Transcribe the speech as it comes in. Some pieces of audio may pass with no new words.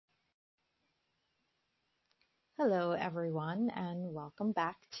Hello, everyone, and welcome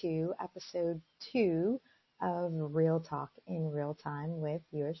back to episode 2 of Real Talk in Real Time with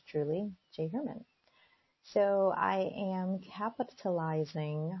yours truly, Jay Herman. So, I am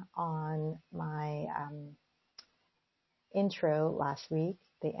capitalizing on my intro last week,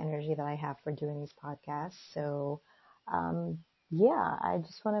 the energy that I have for doing these podcasts. So, um, yeah, I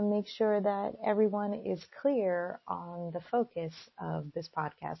just want to make sure that everyone is clear on the focus of this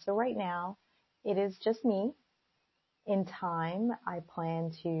podcast. So, right now, it is just me. In time, I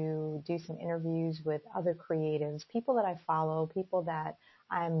plan to do some interviews with other creatives, people that I follow, people that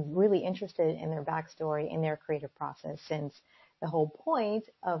I'm really interested in their backstory in their creative process, since the whole point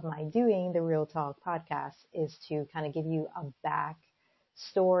of my doing the Real Talk podcast is to kind of give you a back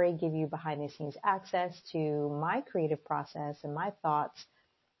story, give you behind the scenes access to my creative process and my thoughts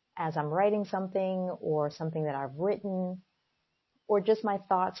as I'm writing something or something that I've written, or just my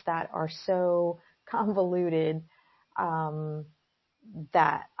thoughts that are so convoluted um,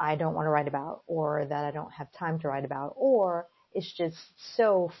 that I don't want to write about, or that I don't have time to write about, or it's just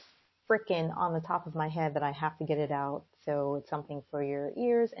so freaking on the top of my head that I have to get it out. So it's something for your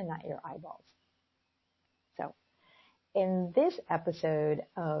ears and not your eyeballs. So in this episode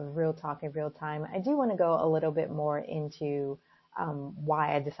of Real Talk in Real Time, I do want to go a little bit more into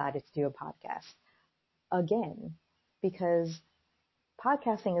why I decided to do a podcast again, because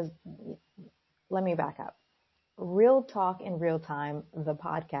podcasting is, let me back up. Real Talk in Real Time, the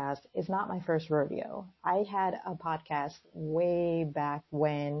podcast, is not my first rodeo. I had a podcast way back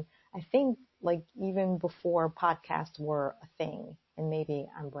when, I think like even before podcasts were a thing, and maybe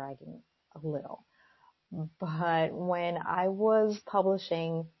I'm bragging a little. But when I was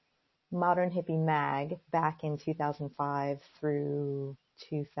publishing Modern Hippie Mag back in 2005 through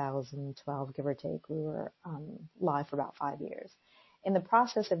 2012, give or take, we were live for about 5 years. In the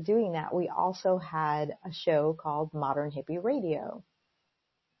process of doing that, we also had a show called Modern Hippie Radio.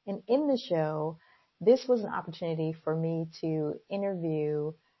 And in the show, this was an opportunity for me to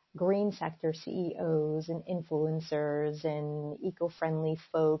interview green sector CEOs and influencers and eco-friendly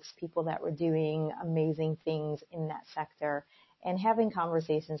folks, people that were doing amazing things in that sector, and having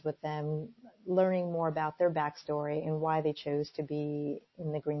conversations with them, learning more about their backstory and why they chose to be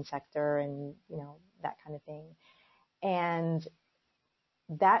in the green sector and, that kind of thing. And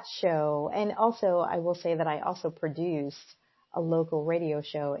that show, and also I will say that I also produced a local radio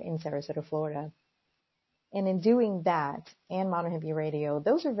show in Sarasota, Florida. And in doing that and Modern Hippie Radio,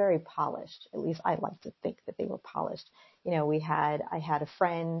 those are very polished. At least I like to think that they were polished. I had a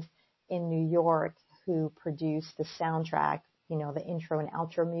friend in New York who produced the soundtrack, the intro and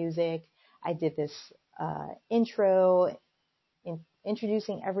outro music. I did this intro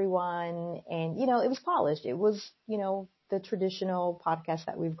introducing everyone, and it was polished. It was the traditional podcast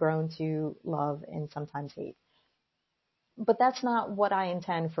that we've grown to love and sometimes hate. But that's not what I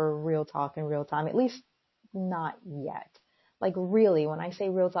intend for Real Talk in Real Time, at least not yet. Like, really, when I say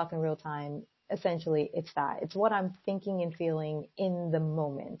Real Talk in Real Time, essentially it's that. It's what I'm thinking and feeling in the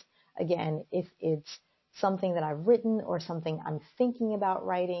moment. Again, if it's something that I've written or something I'm thinking about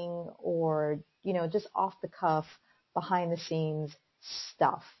writing, or, just off the cuff, behind the scenes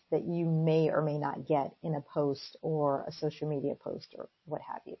stuff that you may or may not get in a post or a social media post or what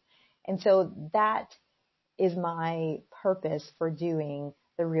have you. And so that is my purpose for doing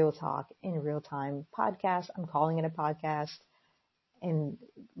the Real Talk in Real Time podcast. I'm calling it a podcast, and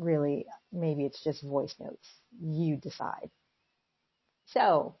really, maybe it's just voice notes. You decide.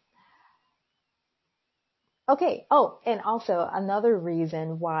 So, okay. Oh, and also another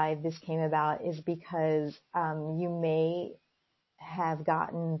reason why this came about is because you may have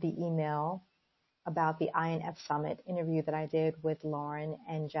gotten the email about the INF Summit interview that I did with Lauren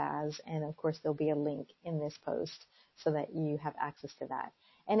and Jazz. And of course, there'll be a link in this post so that you have access to that.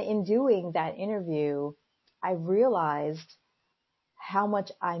 And in doing that interview, I realized how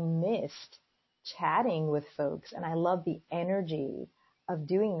much I missed chatting with folks. And I love the energy of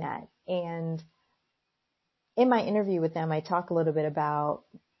doing that. And in my interview with them, I talk a little bit about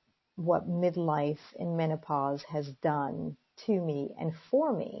what midlife and menopause has done to me and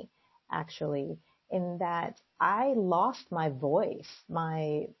for me, actually, in that I lost my voice,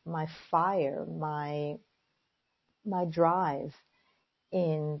 my fire, my drive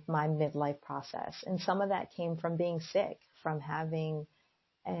in my midlife process. And some of that came from being sick, from having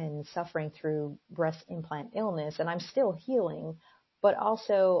and suffering through breast implant illness. And I'm still healing, but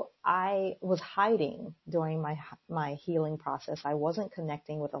also I was hiding during my healing process. I wasn't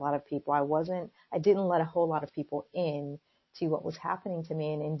connecting with a lot of people. I didn't let a whole lot of people in to what was happening to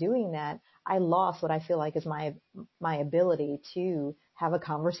me. And in doing that, I lost what I feel like is my ability to have a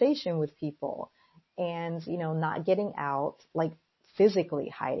conversation with people. and, not getting out, like physically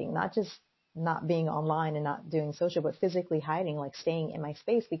hiding, not just not being online and not doing social, but physically hiding, like staying in my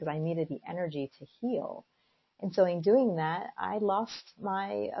space because I needed the energy to heal. And so in doing that, I lost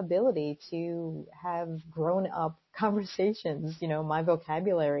my ability to have grown up conversations. My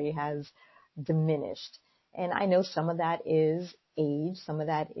vocabulary has diminished. And I know some of that is age. Some of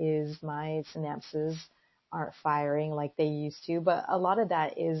that is my synapses aren't firing like they used to. But a lot of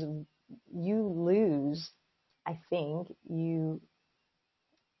that is you lose, I think, you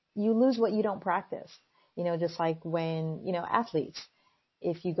lose what you don't practice. Just like when, athletes,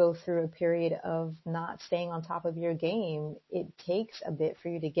 if you go through a period of not staying on top of your game, it takes a bit for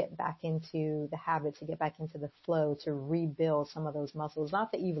you to get back into the habit, to get back into the flow, to rebuild some of those muscles.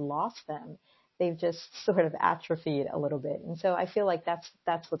 Not that you've lost them. They've just sort of atrophied a little bit. And so I feel like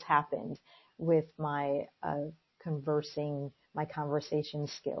that's what's happened with my my conversation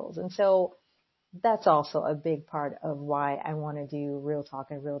skills. And so that's also a big part of why I want to do Real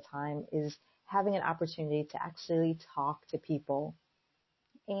Talk in Real Time, is having an opportunity to actually talk to people.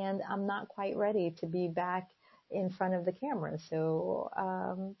 And I'm not quite ready to be back in front of the camera. So,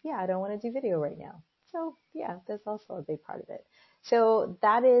 yeah, I don't want to do video right now. So, yeah, that's also a big part of it. So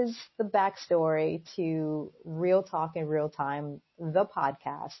that is the backstory to Real Talk in Real Time, the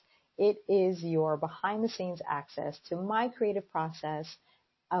podcast. It is your behind the scenes access to my creative process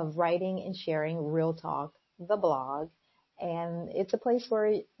of writing and sharing Real Talk, the blog. And it's a place where,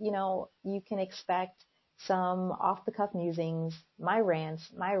 you can expect some off the cuff musings, my rants,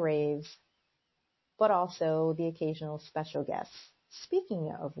 my raves, but also the occasional special guests.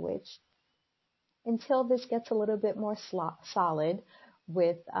 Speaking of which, until this gets a little bit more solid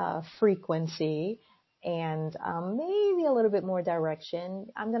with frequency and maybe a little bit more direction,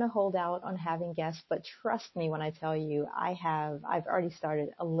 I'm going to hold out on having guests. But trust me when I tell you, I've already started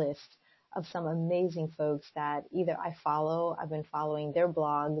a list of some amazing folks that either I've been following their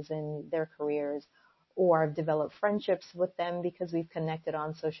blogs and their careers, or I've developed friendships with them because we've connected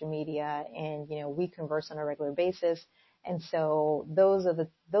on social media and, we converse on a regular basis. And so those are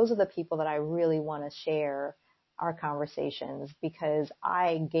the people that I really want to share our conversations, because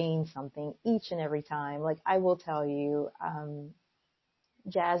I gain something each and every time. Like I will tell you,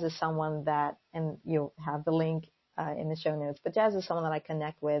 Jazz is someone that, and you'll have the link in the show notes, but Jazz is someone that I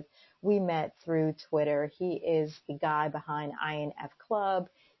connect with. We met through Twitter. He is the guy behind INF Club.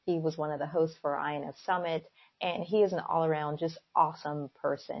 He was one of the hosts for INF Summit, and he is an all-around just awesome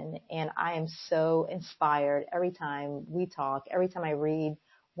person. And I am so inspired every time we talk, every time I read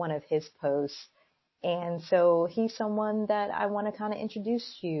one of his posts. And so he's someone that I want to kind of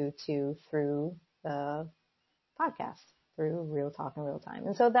introduce you to through the podcast, through Real Talk in Real Time.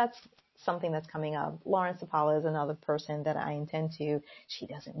 And so that's something that's coming up. Lawrence Apala is another person that I intend to, she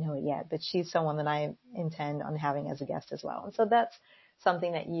doesn't know it yet, but she's someone that I intend on having as a guest as well. And so that's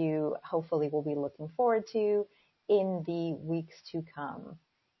something that you hopefully will be looking forward to in the weeks to come.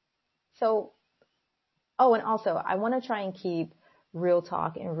 So, and also I want to try and keep Real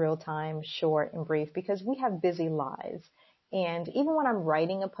Talk in Real Time short and brief, because we have busy lives. And even when I'm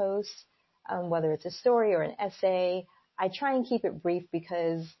writing a post, whether it's a story or an essay, I try and keep it brief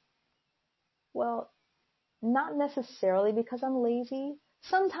because, well, not necessarily because I'm lazy.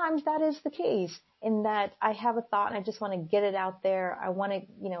 Sometimes that is the case, in that I have a thought and I just want to get it out there. I want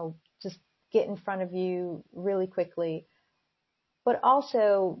to, just get in front of you really quickly. But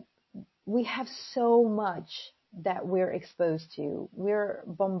also, we have so much that we're exposed to. We're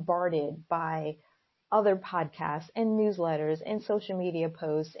bombarded by other podcasts and newsletters and social media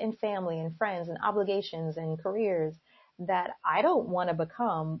posts and family and friends and obligations and careers, that I don't want to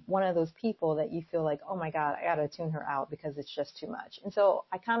become one of those people that you feel like, oh my God, I got to tune her out because it's just too much. And so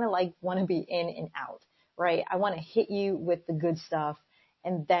I kind of want to be in and out, right? I want to hit you with the good stuff.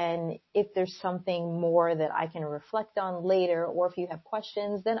 And then if there's something more that I can reflect on later, or if you have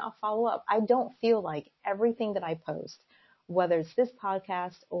questions, then I'll follow up. I don't feel like everything that I post, whether it's this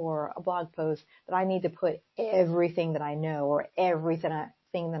podcast or a blog post, that I need to put everything that I know or everything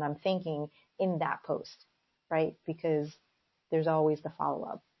that I'm thinking in that post, right? Because there's always the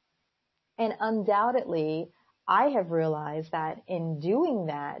follow-up. And undoubtedly, I have realized that in doing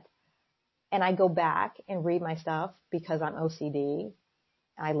that, and I go back and read my stuff because I'm OCD,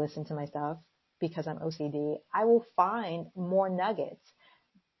 I listen to my stuff because I'm OCD, I will find more nuggets.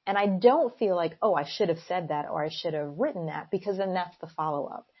 And I don't feel like, oh, I should have said that or I should have written that, because then that's the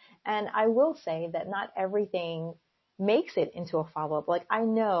follow-up. And I will say that not everything makes it into a follow-up. Like I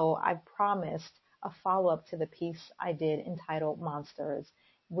know I promised a follow-up to the piece I did entitled Monsters,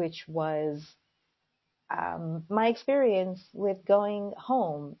 which was my experience with going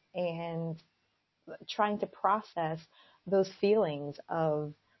home and trying to process those feelings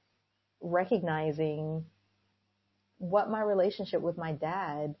of recognizing what my relationship with my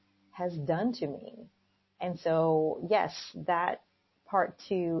dad has done to me. And so, yes, that part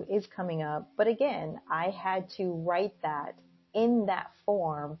 2 is coming up. But again, I had to write that in that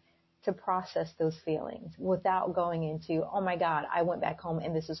form to process those feelings without going into, oh my God, I went back home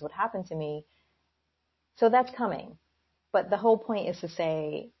and this is what happened to me. So that's coming. But the whole point is to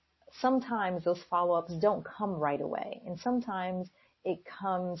say, sometimes those follow-ups don't come right away. And sometimes it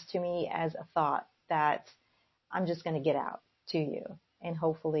comes to me as a thought that I'm just going to get out to you. And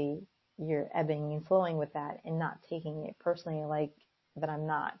hopefully you're ebbing and flowing with that and not taking it personally like that I'm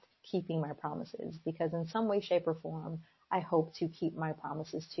not keeping my promises. Because in some way, shape, or form, I hope to keep my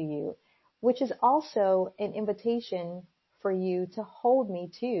promises to you, which is also an invitation for you to hold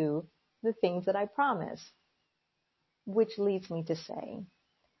me to the things that I promise. Which leads me to say,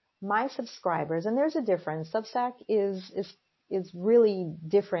 my subscribers, and there's a difference. Substack is really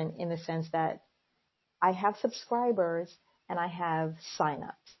different in the sense that I have subscribers and I have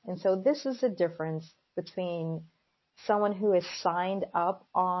signups. And so this is the difference between someone who is signed up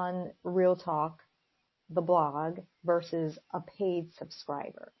on Real Talk, the blog, versus a paid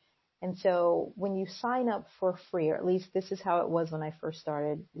subscriber. And so when you sign up for free, or at least this is how it was when I first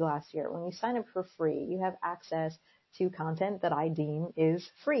started last year, when you sign up for free, you have access to content that I deem is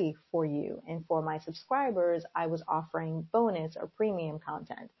free for you. And for my subscribers, I was offering bonus or premium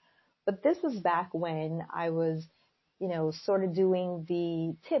content. But this was back when I was, sort of doing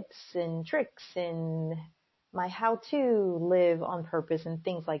the tips and tricks and my how to live on purpose and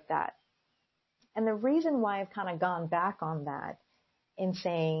things like that. And the reason why I've kind of gone back on that in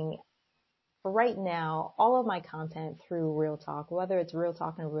saying, for right now, all of my content through Real Talk, whether it's Real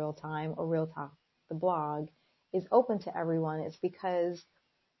Talk in Real Time or Real Talk, the blog, is open to everyone, is because,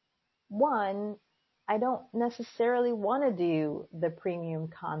 one, I don't necessarily want to do the premium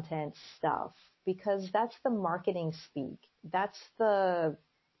content stuff because that's the marketing speak. That's the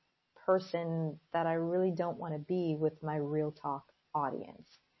person that I really don't want to be with my Real Talk audience.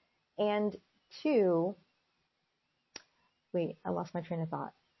 And two, wait, I lost my train of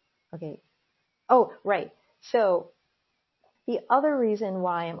thought. Okay. Oh, right. So the other reason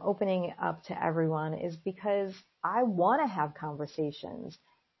why I'm opening it up to everyone is because I want to have conversations.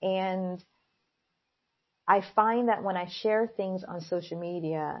 And I find that when I share things on social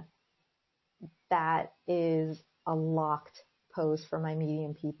media, that is a locked post for my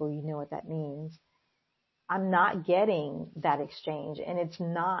Medium people. You know what that means. I'm not getting that exchange, and it's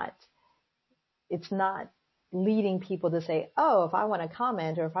not leading people to say, oh, if I want to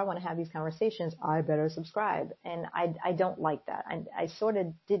comment or if I want to have these conversations, I better subscribe. And I don't like that. I sort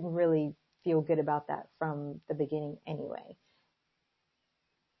of didn't really feel good about that from the beginning anyway.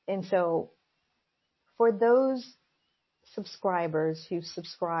 And so for those subscribers who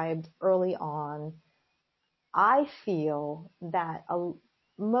subscribed early on, I feel that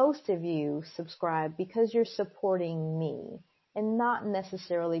most of you subscribe because you're supporting me and not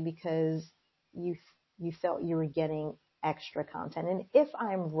necessarily because you felt you were getting extra content. And if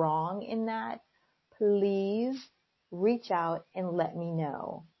I'm wrong in that, please reach out and let me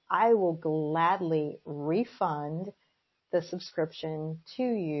know. I will gladly refund the subscription to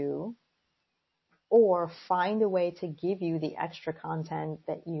you or find a way to give you the extra content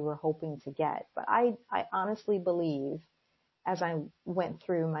that you were hoping to get. But I honestly believe, as I went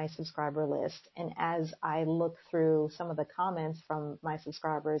through my subscriber list and as I looked through some of the comments from my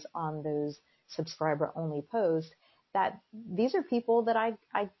subscribers on those subscriber only posts, that these are people that I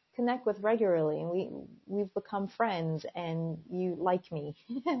connect with regularly, and we've become friends, and you like me.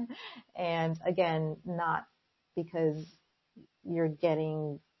 And again, not because you're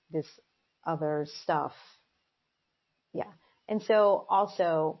getting this other stuff. Yeah. And so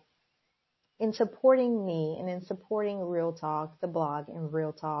also in supporting me and in supporting Real Talk, the blog, and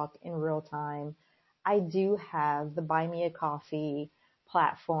Real Talk in Real Time, I do have the Buy Me a Coffee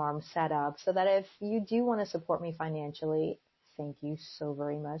platform set up so that if you do want to support me financially, thank you so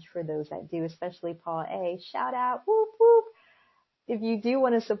very much for those that do, especially Paul A. Shout out, whoop, whoop. If you do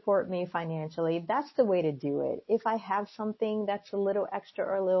want to support me financially, that's the way to do it. If I have something that's a little extra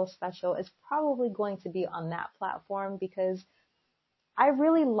or a little special, it's probably going to be on that platform because I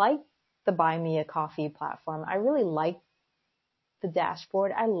really like the Buy Me a Coffee platform. I really like the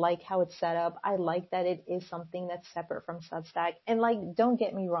dashboard. I like how it's set up. I like that it is something that's separate from Substack. And don't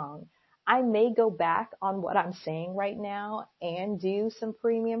get me wrong. I may go back on what I'm saying right now and do some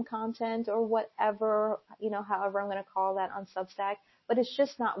premium content or whatever, however I'm going to call that on Substack, but it's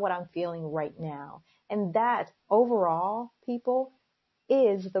just not what I'm feeling right now. And that overall, people,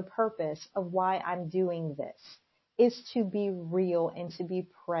 is the purpose of why I'm doing this, is to be real and to be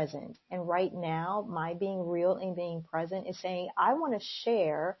present. And right now, my being real and being present is saying, I want to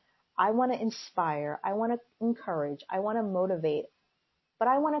share, I want to inspire, I want to encourage, I want to motivate, but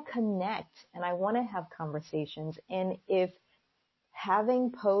I want to connect and I want to have conversations. And if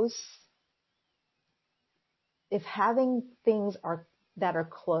having posts, if having things that are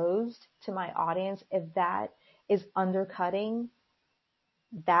closed to my audience, if that is undercutting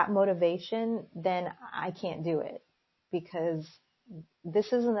that motivation, then I can't do it, because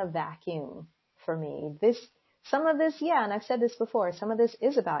this isn't a vacuum for me. Some of this, yeah, and I've said this before, some of this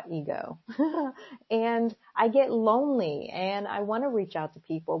is about ego. And I get lonely and I want to reach out to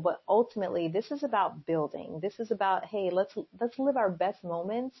people, but ultimately this is about building. This is about, hey, let's live our best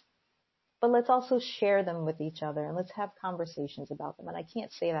moments, but let's also share them with each other and let's have conversations about them. And I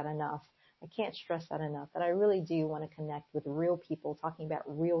can't say that enough. I can't stress that enough, that I really do want to connect with real people talking about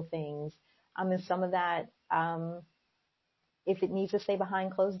real things. And some of that, if it needs to stay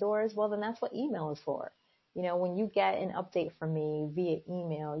behind closed doors, well, then that's what email is for. When you get an update from me via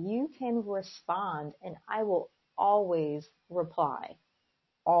email, you can respond and I will always reply.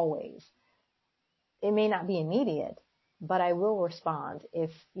 Always. It may not be immediate, but I will respond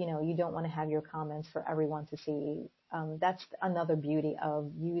if, you don't want to have your comments for everyone to see. That's another beauty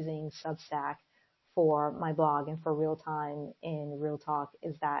of using Substack for my blog and for Real Time in Real Talk,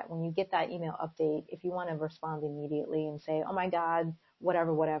 is that when you get that email update, if you want to respond immediately and say, oh my God,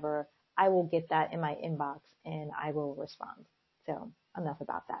 whatever, I will get that in my inbox and I will respond. So enough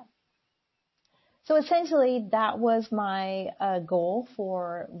about that. So essentially, that was my goal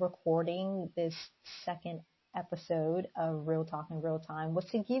for recording this second episode of Real Talk in Real Time, was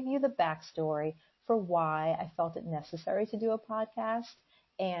to give you the backstory for why I felt it necessary to do a podcast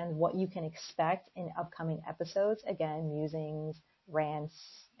and what you can expect in upcoming episodes. Again, musings,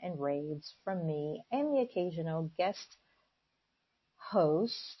 rants, and raves from me and the occasional guest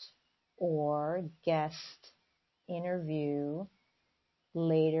host or guest interview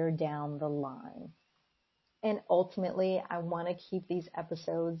later down the line. And ultimately, I want to keep these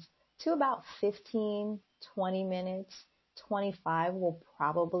episodes to about 15, 20 minutes. 25 will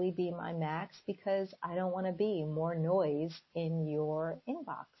probably be my max, because I don't want to be more noise in your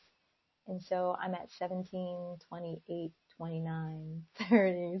inbox. And so I'm at 17, 28, 29,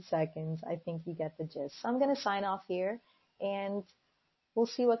 30 seconds. I think you get the gist. So I'm going to sign off here, and we'll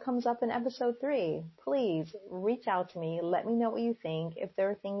see what comes up in episode 3. Please reach out to me. Let me know what you think. If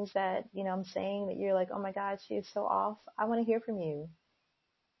there are things that, I'm saying that you're like, oh my God, she is so off, I want to hear from you.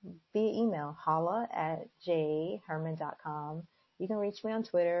 Via email, holla@jherman.com. You can reach me on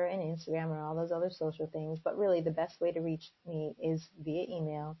Twitter and Instagram and all those other social things, but really the best way to reach me is via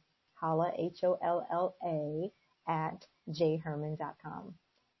email, holla, HOLLA, @jherman.com.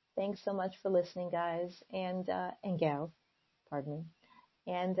 Thanks so much for listening, guys, and gals, pardon me.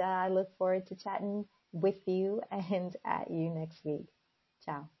 And I look forward to chatting with you and at you next week.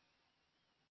 Ciao.